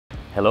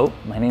Hello,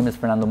 my name is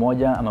Fernando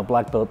Moya. I'm a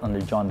black belt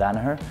under John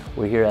Danaher.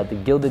 We're here at the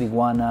Gilded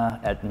Iguana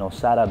at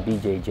Nosara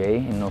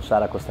BJJ in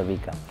Nosara, Costa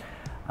Rica.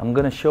 I'm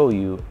going to show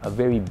you a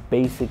very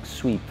basic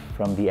sweep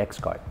from the X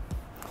guard.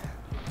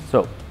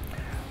 So,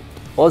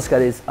 Oscar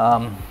is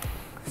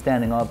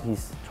standing up.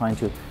 He's trying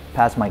to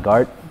pass my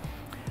guard.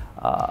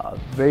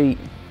 Very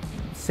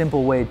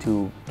simple way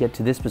to get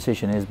to this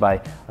position is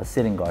by a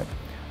sitting guard.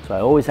 So I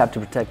always have to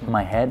protect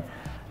my head.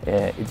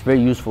 It's very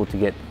useful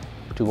to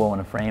go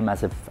on a frame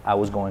as if I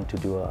was going to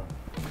do a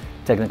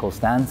technical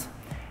stance.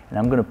 And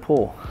I'm going to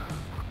pull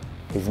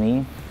his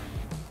knee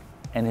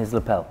and his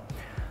lapel.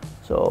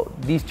 So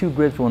these two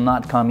grips will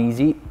not come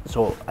easy.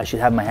 So I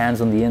should have my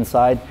hands on the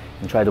inside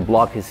and try to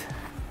block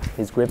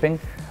his gripping.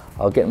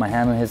 I'll get my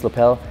hand on his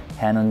lapel,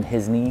 hand on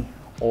his knee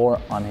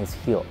or on his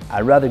heel.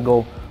 I'd rather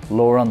go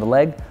lower on the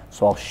leg,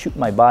 so I'll shoot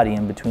my body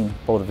in between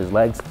both of his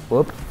legs.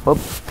 Whoop, whoop.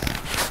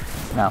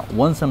 Now,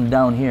 once I'm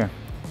down here,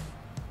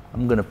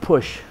 I'm gonna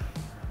push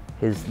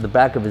the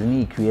back of his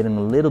knee, creating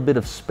a little bit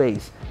of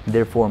space.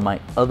 Therefore,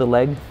 my other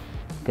leg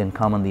can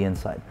come on the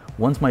inside.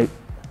 Once my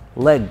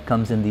leg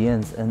comes in the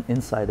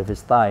inside of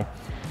his thigh,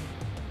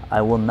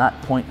 I will not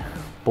point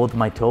both of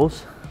my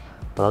toes,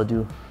 but I'll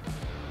do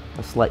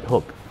a slight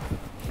hook.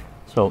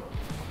 So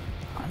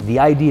the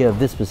idea of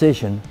this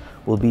position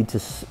will be to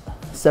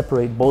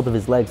separate both of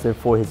his legs,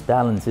 therefore his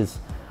balance is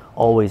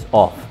always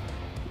off.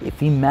 If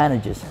he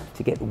manages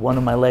to get one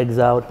of my legs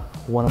out,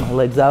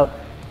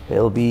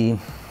 it'll be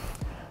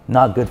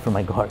not good for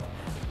my guard.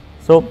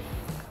 So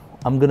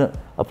I'm gonna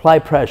apply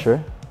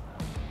pressure,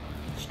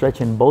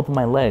 stretching both of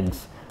my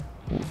legs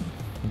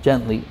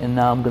gently, and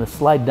now I'm gonna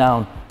slide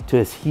down to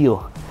his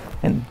heel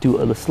and do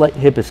a slight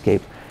hip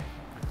escape,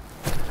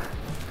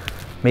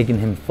 making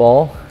him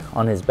fall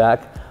on his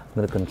back. I'm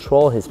gonna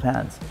control his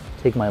pants,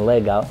 take my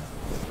leg out,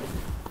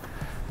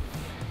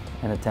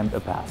 and attempt a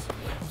pass.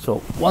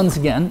 So once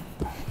again,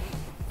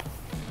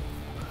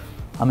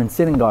 I'm in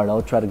sitting guard.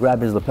 I'll try to grab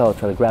his lapel,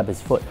 try to grab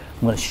his foot.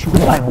 I'm gonna shoot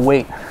my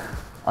weight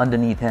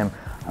underneath him.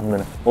 I'm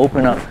gonna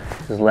open up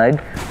his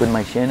leg with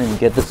my shin and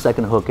get the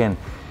second hook in.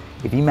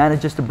 If he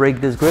manages to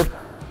break this grip,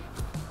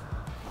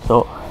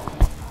 so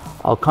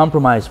I'll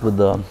compromise with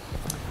the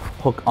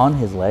hook on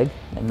his leg,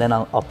 and then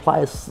I'll apply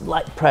a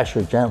slight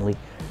pressure gently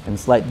and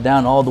slide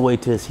down all the way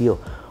to his heel.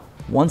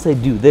 Once I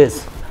do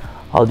this,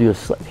 I'll do a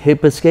slight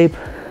hip escape,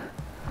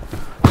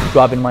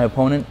 dropping my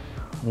opponent.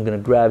 I'm gonna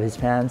grab his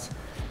pants,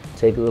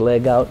 take the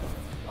leg out,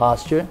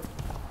 posture,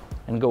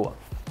 and go up.